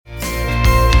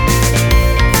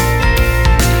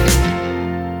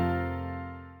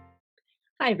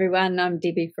Hi everyone, I'm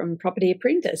Debbie from Property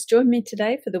Apprentice. Join me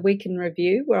today for the Week in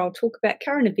Review, where I'll talk about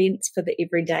current events for the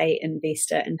everyday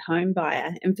investor and home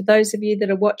buyer. And for those of you that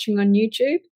are watching on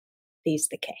YouTube, there's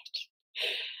the cat.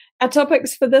 Our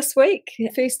topics for this week.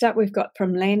 First up, we've got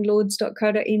from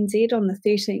landlords.co.nz on the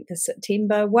 13th of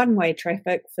September, one-way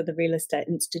traffic for the Real Estate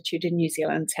Institute of New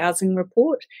Zealand's housing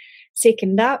report.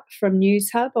 Second up, from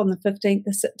Newshub on the 15th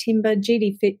of September,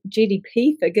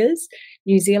 GDP figures.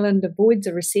 New Zealand avoids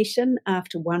a recession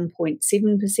after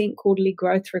 1.7% quarterly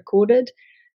growth recorded.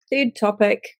 Third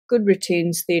topic, good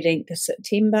returns 13th of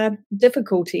September,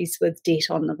 difficulties with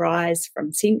debt on the rise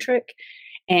from Centric.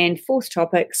 And fourth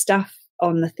topic, stuff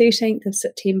on the 13th of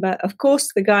September. Of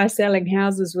course, the guy selling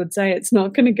houses would say it's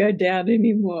not going to go down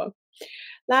anymore.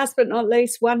 Last but not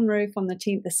least, One Roof on the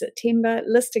 10th of September,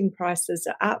 listing prices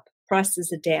are up,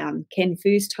 prices are down. Can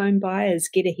first home buyers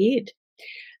get ahead?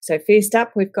 So first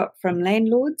up, we've got from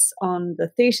Landlords on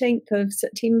the 13th of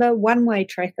September, one-way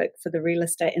traffic for the Real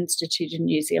Estate Institute of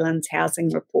New Zealand's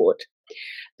housing report.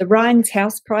 The Rhines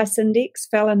House Price Index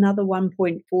fell another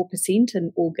 1.4%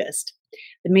 in August.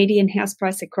 The median house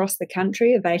price across the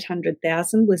country of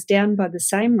 $800,000 was down by the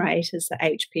same rate as the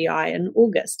HPI in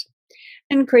August.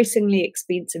 Increasingly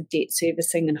expensive debt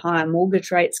servicing and higher mortgage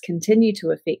rates continue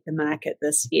to affect the market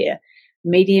this year.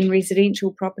 Median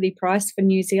residential property price for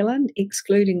New Zealand,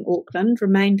 excluding Auckland,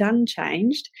 remained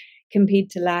unchanged compared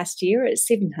to last year at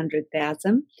 $700,000.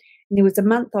 And there was a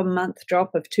month-on-month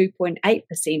drop of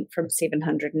 2.8% from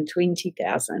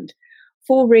 $720,000.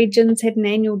 4 regions had an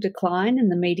annual decline in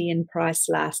the median price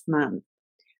last month.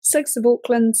 6 of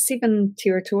Auckland's 7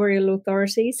 territorial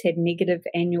authorities had negative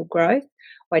annual growth.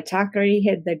 Waitakere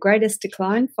had the greatest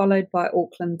decline, followed by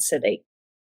Auckland City.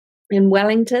 In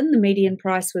Wellington, the median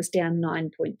price was down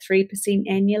 9.3%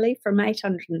 annually from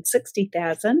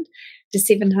 $860,000 to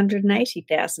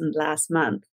 $780,000 last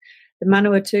month. The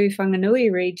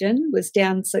Manawatu-Whanganui region was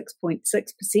down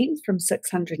 6.6% from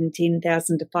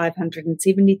 $610,000 to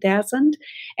 $570,000,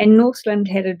 and Northland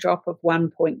had a drop of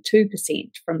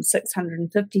 1.2% from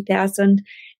 $650,000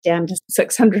 down to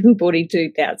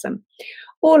 $642,000.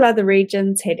 All other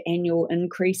regions had annual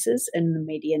increases in the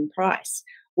median price.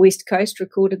 West Coast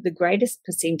recorded the greatest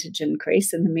percentage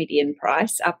increase in the median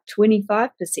price, up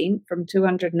 25% from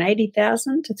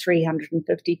 $280,000 to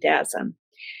 $350,000.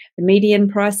 The median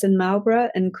price in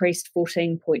Marlborough increased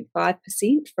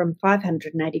 14.5% from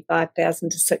 $585,000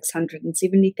 to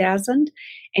 $670,000,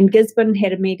 and Gisborne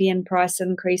had a median price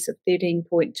increase of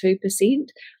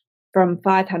 13.2% from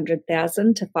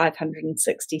 $500,000 to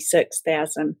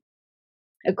 $566,000.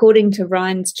 According to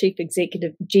Ryan's Chief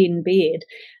Executive Jen Baird,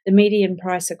 the median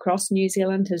price across New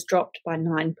Zealand has dropped by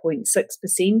 9.6%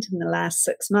 in the last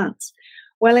 6 months.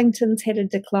 Wellington's had a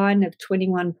decline of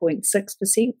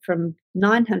 21.6% from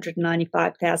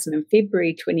 $995,000 in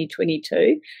February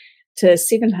 2022 to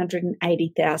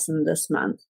 $780,000 this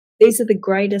month. These are the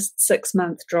greatest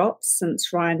 6-month drops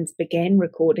since Ryan's began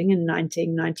recording in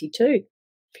 1992.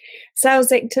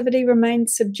 Sales activity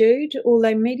remains subdued,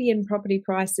 although median property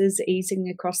prices easing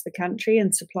across the country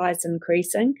and supplies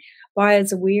increasing.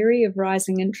 Buyers are wary of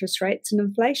rising interest rates and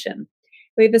inflation.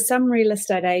 However, some real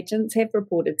estate agents have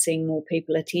reported seeing more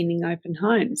people attending open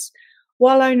homes.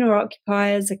 While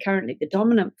owner-occupiers are currently the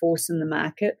dominant force in the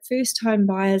market, first-home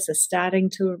buyers are starting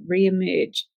to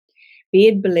re-emerge.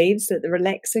 Baird believes that the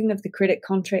relaxing of the Credit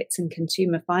Contracts and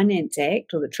Consumer Finance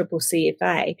Act, or the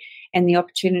CCCFA, and the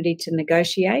opportunity to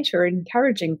negotiate are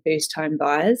encouraging first-home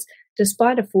buyers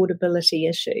despite affordability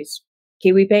issues.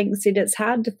 Kiwibank said it's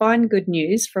hard to find good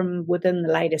news from within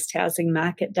the latest housing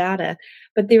market data,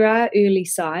 but there are early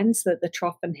signs that the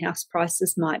trough in house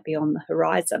prices might be on the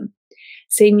horizon.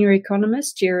 Senior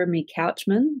economist Jeremy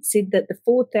Couchman said that the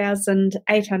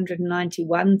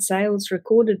 4,891 sales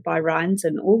recorded by Rhines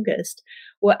in August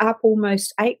were up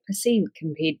almost 8%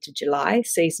 compared to July,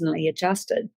 seasonally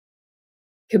adjusted.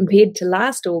 Compared to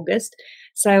last August,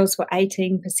 sales were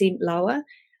 18% lower,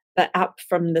 but up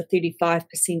from the 35%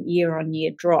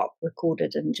 year-on-year drop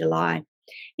recorded in July.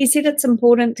 He said it's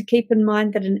important to keep in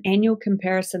mind that an annual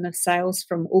comparison of sales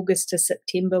from August to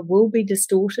September will be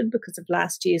distorted because of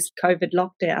last year's COVID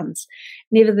lockdowns.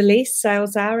 Nevertheless,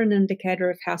 sales are an indicator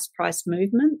of house price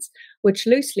movements, which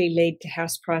loosely lead to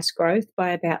house price growth by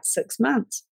about 6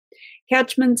 months.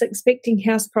 Couchman's expecting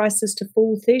house prices to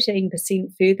fall 13%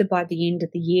 further by the end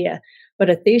of the year, but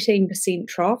a 13%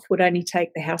 trough would only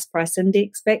take the house price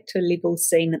index back to levels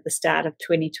seen at the start of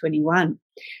 2021.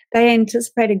 They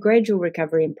anticipate a gradual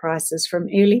recovery in prices from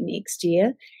early next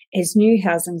year as new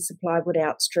housing supply would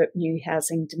outstrip new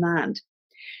housing demand.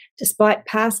 Despite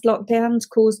past lockdowns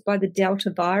caused by the Delta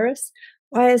virus,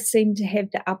 Buyers seem to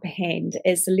have the upper hand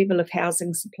as the level of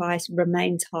housing supply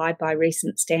remains high by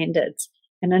recent standards.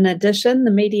 And in addition,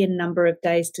 the median number of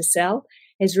days to sell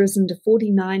has risen to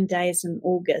 49 days in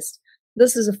August.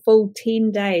 This is a full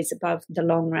 10 days above the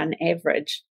long run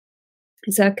average.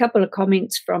 So a couple of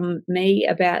comments from me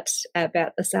about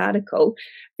this article.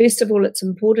 First of all, it's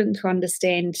important to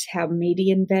understand how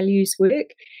median values work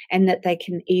and that they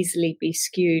can easily be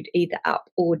skewed either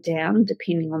up or down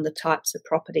depending on the types of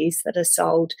properties that are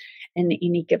sold in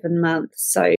any given month.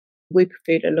 So we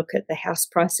prefer to look at the house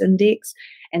price index,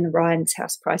 and the Ryan's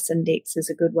House Price Index is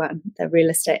a good one, the Real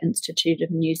Estate Institute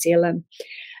of New Zealand.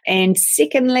 And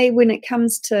secondly, when it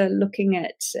comes to looking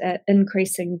at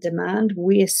increasing demand,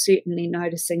 we're certainly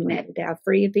noticing that at our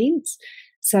free events.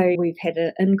 So we've had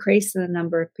an increase in the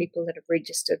number of people that have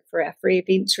registered for our free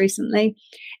events recently.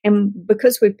 And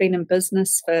because we've been in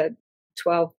business for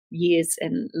 12 years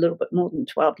and a little bit more than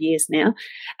 12 years now,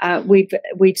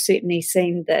 we've certainly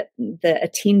seen that the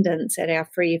attendance at our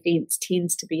free events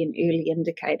tends to be an early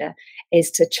indicator as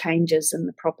to changes in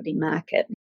the property market,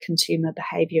 consumer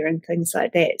behaviour and things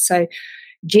like that. So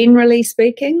generally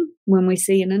speaking, when we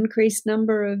see an increased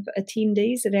number of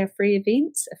attendees at our free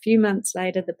events, a few months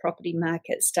later the property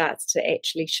market starts to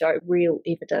actually show real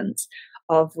evidence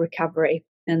of recovery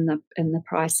in the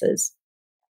prices.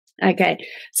 Okay,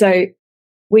 so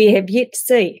we have yet to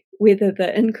see whether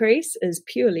the increase is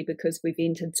purely because we've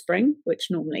entered spring, which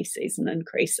normally sees an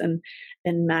increase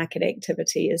in market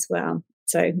activity as well.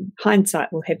 So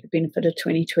hindsight will have the benefit of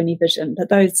 2020 vision, but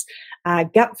those are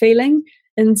gut feeling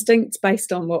instincts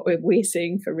based on what we're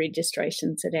seeing for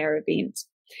registrations at our events.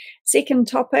 Second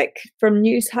topic from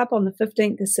News Hub on the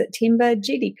 15th of September,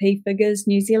 GDP figures.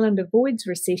 New Zealand avoids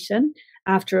recession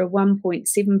after a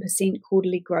 1.7%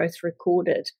 quarterly growth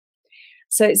recorded.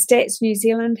 So Stats New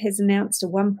Zealand has announced a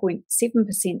 1.7%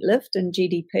 lift in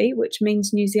GDP, which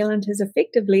means New Zealand has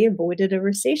effectively avoided a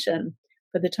recession,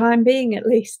 for the time being at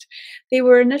least. There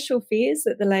were initial fears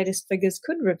that the latest figures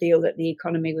could reveal that the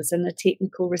economy was in a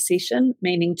technical recession,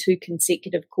 meaning 2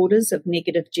 consecutive quarters of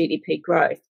negative GDP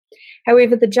growth.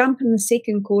 However, the jump in the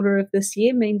second quarter of this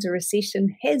year means a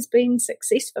recession has been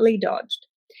successfully dodged.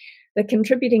 The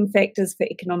contributing factors for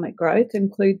economic growth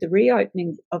include the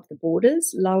reopening of the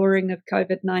borders, lowering of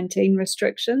COVID-19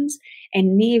 restrictions,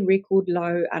 and near record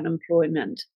low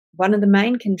unemployment. One of the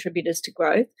main contributors to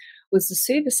growth was the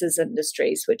services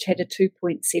industries, which had a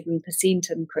 2.7%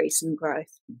 increase in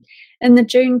growth. In the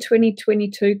June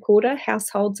 2022 quarter,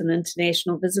 households and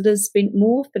international visitors spent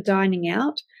more for dining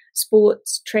out,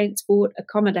 sports, transport,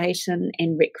 accommodation,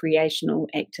 and recreational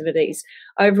activities.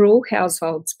 Overall,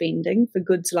 household spending for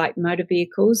goods like motor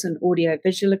vehicles and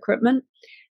audiovisual equipment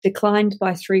declined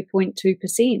by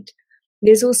 3.2%.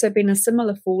 There's also been a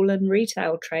similar fall in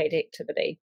retail trade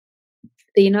activity.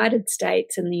 The United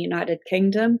States and the United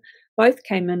Kingdom both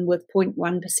came in with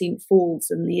 0.1% falls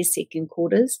in their second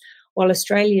quarters, while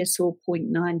Australia saw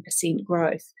 0.9%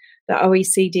 growth. The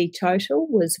OECD total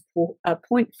was a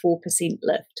 0.4%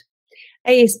 lift.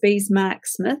 ASB's Mark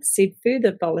Smith said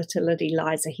further volatility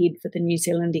lies ahead for the New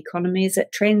Zealand economy as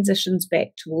it transitions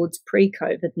back towards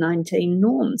pre-COVID-19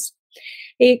 norms.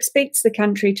 He expects the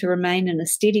country to remain in a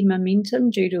steady momentum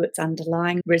due to its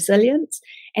underlying resilience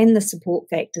and the support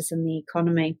factors in the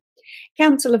economy.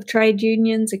 Council of Trade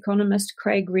Unions economist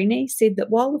Craig Rennie said that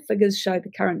while the figures show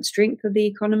the current strength of the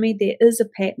economy, there is a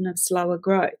pattern of slower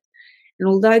growth. And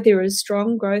although there is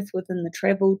strong growth within the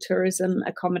travel, tourism,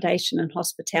 accommodation and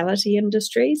hospitality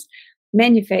industries,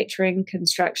 manufacturing,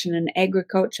 construction and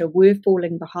agriculture were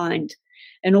falling behind.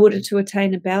 In order to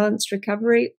attain a balanced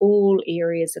recovery, all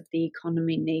areas of the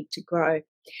economy need to grow.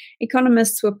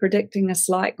 Economists were predicting a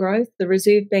slight growth. The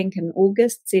Reserve Bank in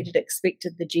August said it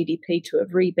expected the GDP to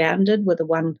have rebounded with a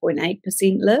 1.8%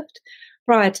 lift.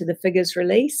 Prior to the figures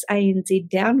release, ANZ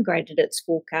downgraded its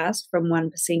forecast from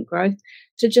 1% growth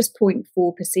to just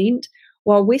 0.4%,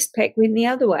 while Westpac went the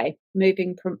other way,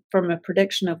 moving from a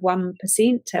prediction of 1%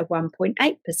 to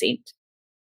 1.8%.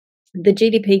 The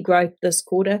GDP growth this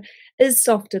quarter is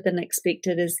softer than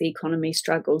expected as the economy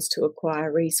struggles to acquire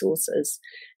resources.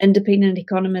 Independent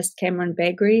economist Cameron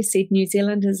Bagrie said New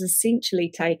Zealand has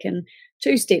essentially taken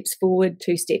 2 steps forward,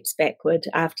 2 steps backward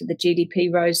after the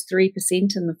GDP rose 3%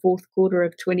 in the fourth quarter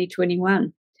of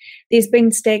 2021. There's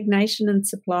been stagnation in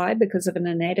supply because of an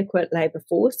inadequate labour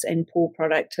force and poor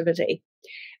productivity.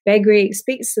 Bagrie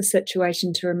expects the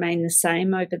situation to remain the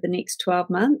same over the next 12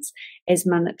 months as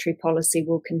monetary policy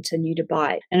will continue to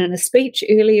bite. And in a speech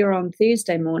earlier on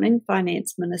Thursday morning,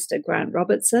 Finance Minister Grant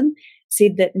Robertson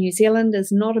said that New Zealand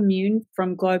is not immune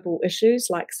from global issues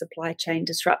like supply chain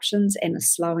disruptions and a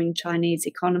slowing Chinese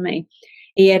economy.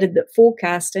 He added that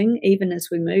forecasting, even as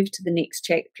we move to the next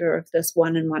chapter of this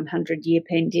 1 in 100 year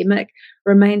pandemic,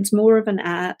 remains more of an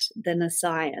art than a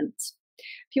science.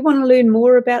 If you want to learn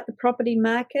more about the property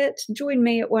market, join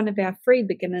me at one of our free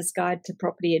Beginner's Guide to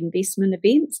Property Investment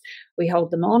events. We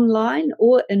hold them online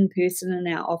or in person in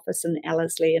our office in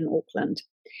Ellerslie in Auckland.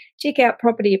 Check out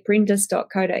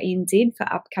propertyapprentice.co.nz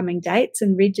for upcoming dates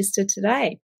and register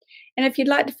today. And if you'd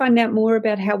like to find out more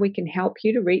about how we can help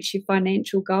you to reach your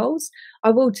financial goals,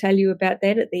 I will tell you about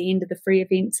that at the end of the free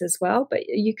events as well. But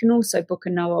you can also book a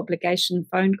no obligation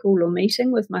phone call or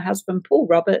meeting with my husband, Paul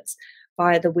Roberts,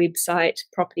 via the website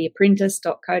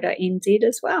propertyapprentice.co.nz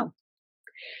as well.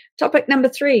 Topic number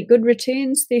 3, good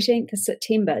returns, 13th of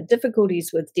September,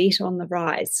 difficulties with debt on the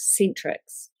rise,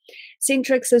 Centrix.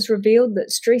 Centrix has revealed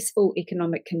that stressful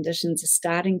economic conditions are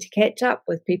starting to catch up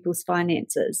with people's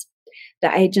finances.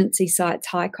 The agency cites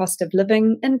high cost of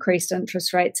living, increased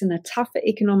interest rates, and a tougher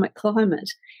economic climate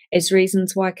as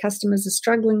reasons why customers are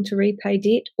struggling to repay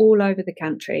debt all over the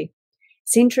country.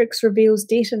 Centrix reveals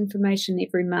debt information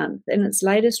every month, and its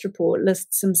latest report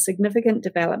lists some significant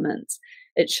developments.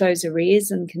 It shows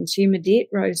arrears in consumer debt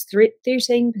rose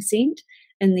 13%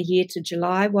 in the year to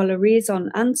July, while arrears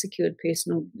on unsecured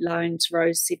personal loans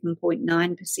rose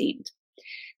 7.9%.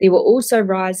 There were also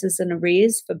rises in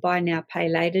arrears for buy now, pay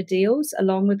later deals,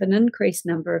 along with an increased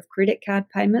number of credit card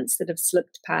payments that have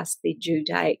slipped past their due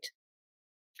date.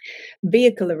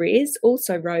 Vehicle arrears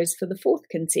also rose for the 4th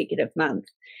consecutive month.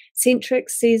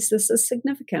 Centrix says this is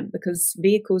significant because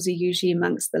vehicles are usually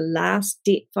amongst the last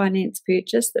debt finance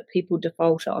purchase that people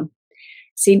default on.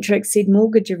 Centrix said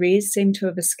mortgage arrears seem to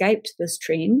have escaped this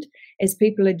trend, as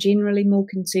people are generally more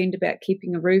concerned about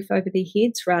keeping a roof over their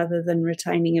heads rather than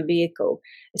retaining a vehicle,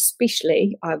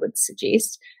 especially, I would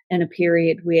suggest, in a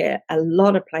period where a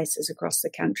lot of places across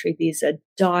the country there's a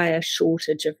dire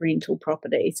shortage of rental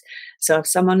properties. So if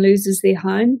someone loses their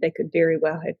home, they could very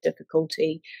well have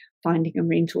difficulty finding a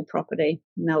rental property.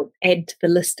 And they'll add to the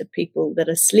list of people that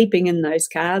are sleeping in those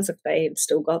cars if they have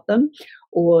still got them,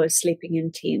 or sleeping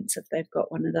in tents if they've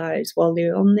got one of those, while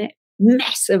they're on that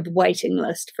massive waiting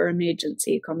list for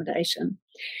emergency accommodation.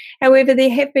 However, there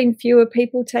have been fewer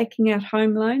people taking out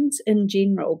home loans in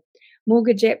general.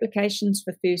 Mortgage applications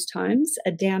for first homes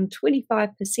are down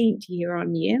 25% year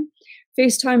on year.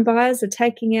 First home buyers are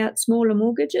taking out smaller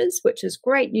mortgages, which is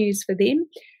great news for them,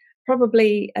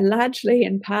 probably largely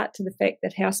in part to the fact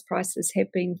that house prices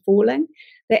have been falling.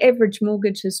 The average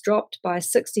mortgage has dropped by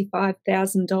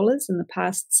 $65,000 in the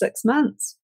past 6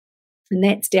 months, and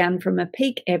that's down from a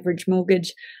peak average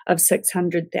mortgage of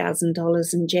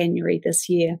 $600,000 in January this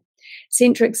year.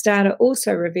 Centrix data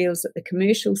also reveals that the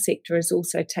commercial sector is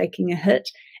also taking a hit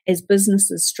as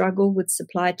businesses struggle with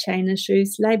supply chain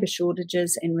issues, labour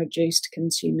shortages, and reduced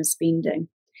consumer spending.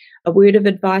 A word of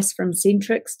advice from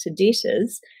Centrix to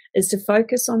debtors is to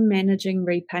focus on managing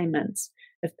repayments.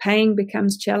 If paying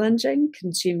becomes challenging,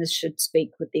 consumers should speak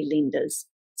with their lenders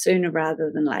sooner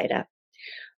rather than later.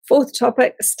 4th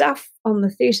topic, stuff on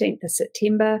the 13th of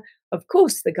September. Of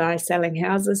course, the guy selling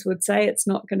houses would say it's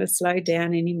not going to slow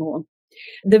down anymore.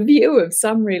 The view of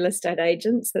some real estate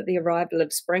agents that the arrival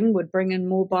of spring would bring in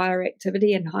more buyer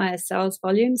activity and higher sales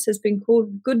volumes has been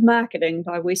called good marketing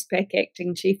by Westpac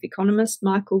acting chief economist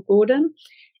Michael Gordon,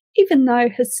 even though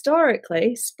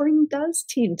historically spring does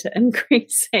tend to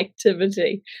increase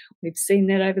activity. We've seen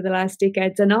that over the last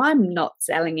decades, and I'm not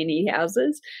selling any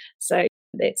houses, so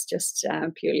that's just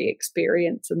purely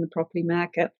experience in the property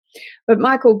market. But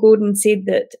Michael Gordon said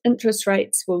that interest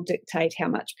rates will dictate how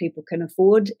much people can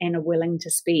afford and are willing to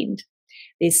spend.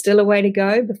 There's still a way to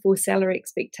go before seller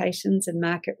expectations and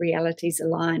market realities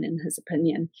align, in his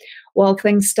opinion. While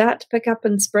things start to pick up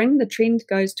in spring, the trend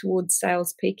goes towards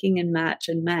sales peaking in March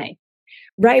and May.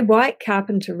 Ray White,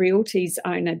 Carpenter Realty's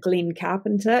owner Glenn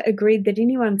Carpenter, agreed that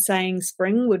anyone saying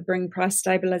spring would bring price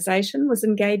stabilisation was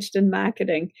engaged in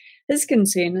marketing. His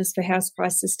concern is for house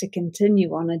prices to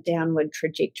continue on a downward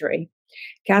trajectory.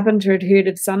 Carpenter had heard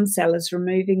of some sellers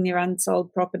removing their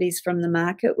unsold properties from the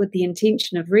market with the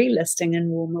intention of relisting in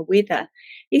warmer weather.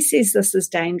 He says this is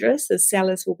dangerous as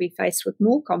sellers will be faced with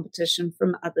more competition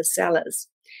from other sellers.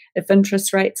 If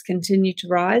interest rates continue to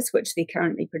rise, which they're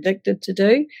currently predicted to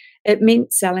do, it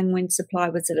meant selling when supply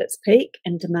was at its peak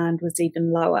and demand was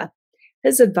even lower.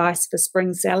 His advice for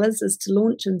spring sellers is to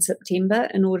launch in September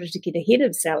in order to get ahead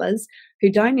of sellers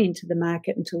who don't enter the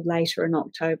market until later in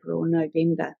October or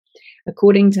November.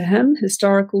 According to him,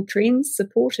 historical trends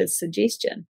support his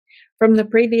suggestion. From the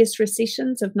previous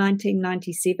recessions of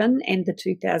 1997 and the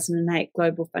 2008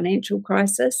 global financial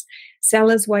crisis,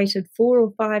 sellers waited 4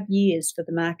 or 5 years for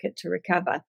the market to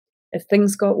recover. If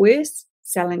things got worse,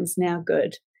 selling's now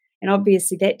good. And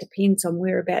obviously that depends on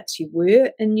whereabouts you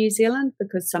were in New Zealand,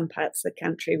 because some parts of the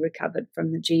country recovered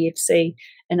from the GFC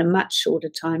in a much shorter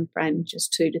time frame,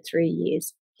 just 2 to 3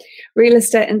 years. Real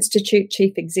Estate Institute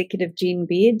Chief Executive Jen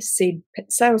Beard said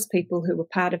salespeople who were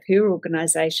part of her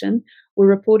organisation were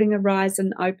reporting a rise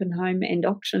in open home and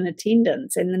auction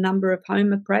attendance and the number of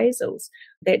home appraisals.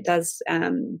 That does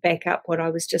back up what I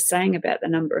was just saying about the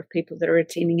number of people that are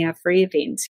attending our free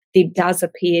events. There does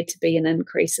appear to be an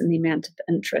increase in the amount of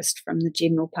interest from the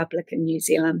general public in New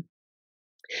Zealand.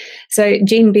 So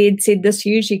Jen Beard said this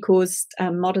usually caused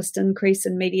a modest increase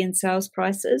in median sales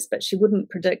prices, but she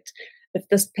wouldn't predict if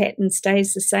this pattern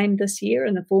stays the same this year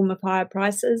in the form of higher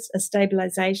prices, a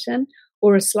stabilisation,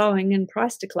 or a slowing in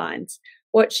price declines.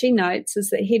 What she notes is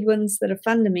that headwinds that are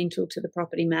fundamental to the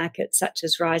property market, such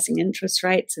as rising interest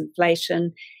rates,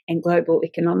 inflation, and global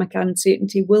economic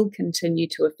uncertainty, will continue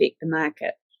to affect the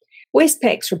market.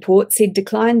 Westpac's report said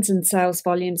declines in sales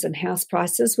volumes and house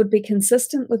prices would be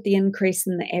consistent with the increase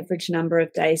in the average number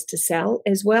of days to sell,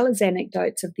 as well as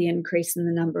anecdotes of the increase in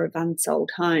the number of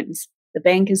unsold homes. The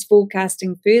bank is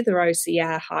forecasting further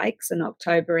OCR hikes in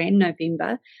October and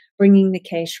November, bringing the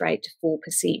cash rate to 4%.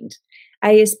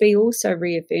 ASB also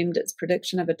reaffirmed its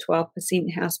prediction of a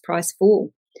 12% house price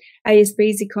fall.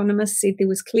 ASB's economists said there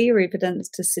was clear evidence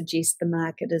to suggest the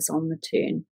market is on the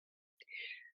turn.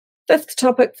 Fifth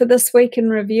topic for this week in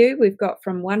review, we've got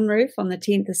from OneRoof on the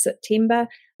 10th of September.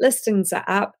 Listings are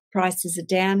up, prices are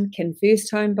down. Can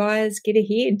first home buyers get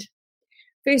ahead?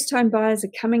 First home buyers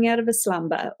are coming out of a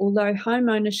slumber, although home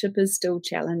ownership is still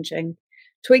challenging.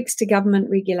 Tweaks to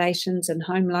government regulations and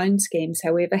home loan schemes,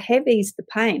 however, have eased the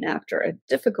pain after a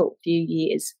difficult few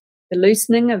years. The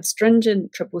loosening of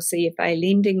stringent CCCFA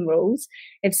lending rules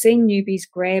have seen newbies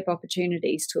grab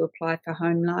opportunities to apply for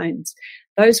home loans.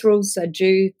 Those rules are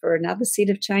due for another set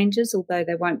of changes, although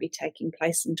they won't be taking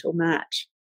place until March.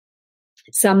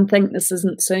 Some think this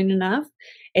isn't soon enough,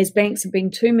 as banks have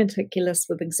been too meticulous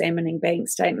with examining bank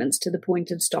statements to the point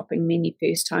of stopping many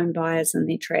first home buyers in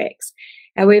their tracks.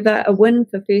 However, a win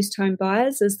for first home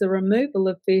buyers is the removal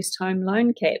of first home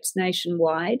loan caps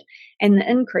nationwide and the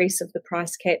increase of the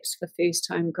price caps for first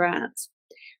home grants.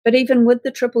 But even with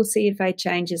the CCCFA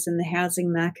changes in the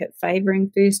housing market favouring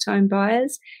first home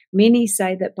buyers, many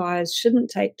say that buyers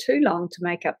shouldn't take too long to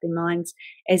make up their minds,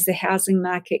 as the housing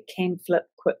market can flip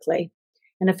quickly.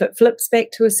 And if it flips back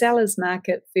to a seller's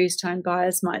market, first home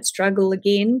buyers might struggle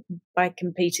again by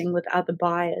competing with other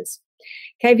buyers.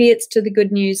 Caveats to the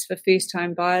good news for first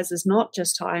home buyers is not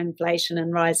just high inflation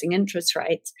and rising interest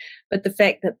rates, but the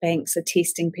fact that banks are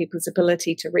testing people's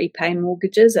ability to repay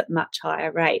mortgages at much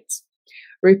higher rates.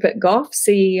 Rupert Goff,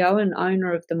 CEO and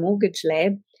owner of the Mortgage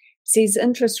Lab, says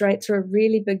interest rates are a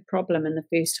really big problem in the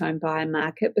first home buyer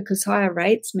market because higher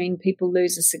rates mean people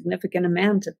lose a significant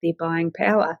amount of their buying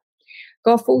power.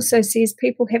 Goff also says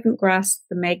people haven't grasped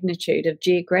the magnitude of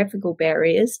geographical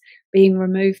barriers being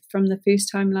removed from the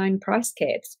first home loan price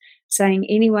caps, saying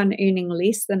anyone earning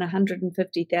less than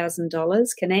 $150,000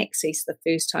 can access the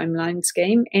first home loan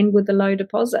scheme and with a low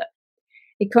deposit.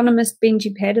 Economist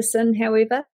Benji Patterson,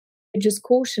 however, urges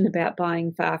caution about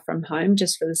buying far from home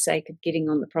just for the sake of getting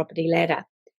on the property ladder.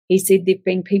 He said there have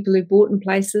been people who bought in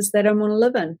places they don't want to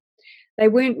live in. They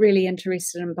weren't really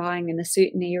interested in buying in a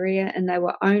certain area, and they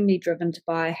were only driven to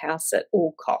buy a house at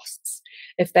all costs.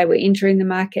 If they were entering the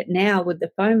market now with the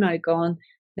FOMO gone,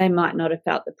 they might not have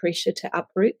felt the pressure to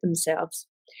uproot themselves.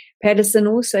 Patterson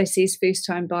also says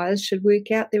first-home buyers should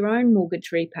work out their own mortgage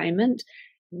repayment,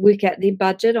 work out their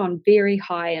budget on very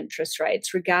high interest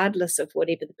rates, regardless of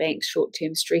whatever the bank's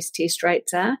short-term stress test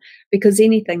rates are, because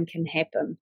anything can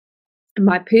happen.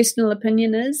 My personal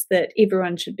opinion is that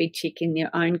everyone should be checking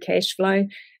their own cash flow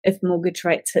if mortgage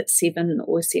rates hit 7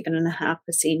 or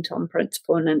 7.5% on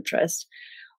principal and interest.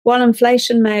 While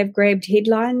inflation may have grabbed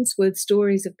headlines with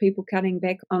stories of people cutting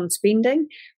back on spending,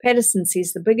 Patterson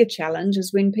says the bigger challenge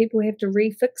is when people have to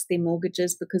refix their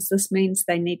mortgages because this means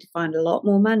they need to find a lot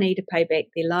more money to pay back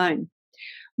their loan.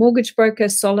 Mortgage broker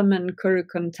Solomon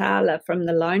Kurukuntala from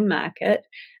the loan market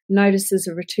notices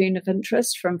a return of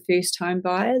interest from first home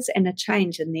buyers and a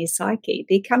change in their psyche.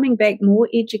 They're coming back more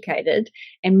educated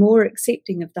and more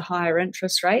accepting of the higher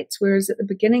interest rates, whereas at the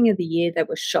beginning of the year they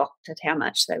were shocked at how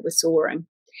much they were soaring.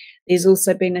 There's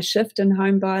also been a shift in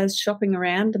home buyers shopping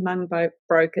around among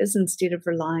brokers instead of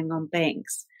relying on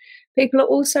banks. People are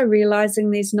also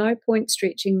realising there's no point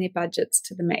stretching their budgets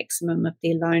to the maximum of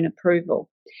their loan approval.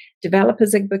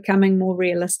 Developers are becoming more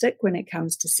realistic when it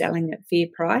comes to selling at fair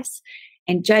price.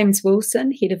 And James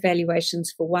Wilson, head of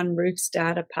valuations for OneRoof's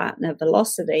data partner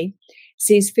Velocity,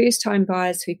 says first home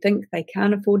buyers who think they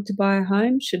can't afford to buy a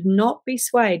home should not be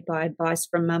swayed by advice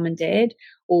from mum and dad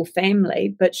or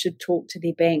family, but should talk to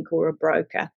their bank or a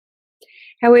broker.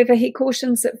 However, he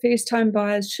cautions that first-home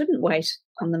buyers shouldn't wait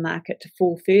on the market to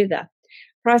fall further.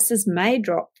 Prices may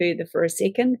drop further for a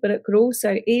second, but it could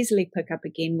also easily pick up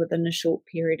again within a short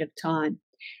period of time.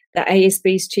 The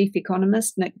ASB's chief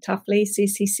economist, Nick Tuffley,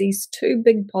 says he sees two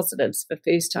big positives for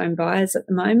first-home buyers at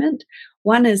the moment.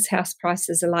 One is house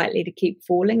prices are likely to keep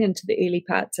falling into the early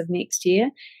parts of next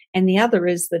year, and the other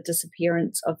is the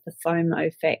disappearance of the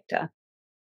FOMO factor.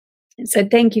 So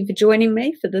thank you for joining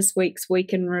me for this week's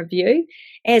Week in Review.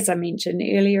 As I mentioned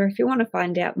earlier, if you want to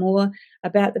find out more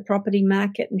about the property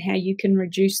market and how you can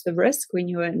reduce the risk when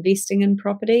you are investing in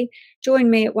property, join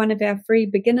me at one of our free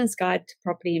Beginner's Guide to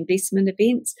Property Investment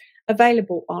events,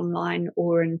 available online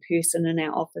or in person in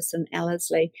our office in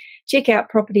Ellerslie. Check out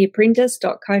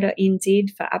propertyapprentice.co.nz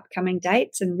for upcoming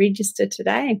dates and register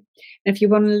today. And if you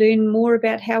want to learn more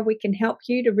about how we can help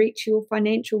you to reach your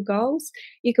financial goals,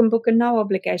 you can book a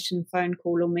no-obligation phone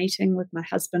call or meeting with my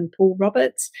husband, Paul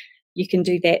Roberts. You can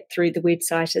do that through the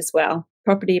website as well,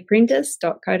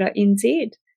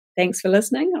 propertyapprentice.co.nz. Thanks for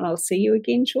listening, and I'll see you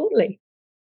again shortly.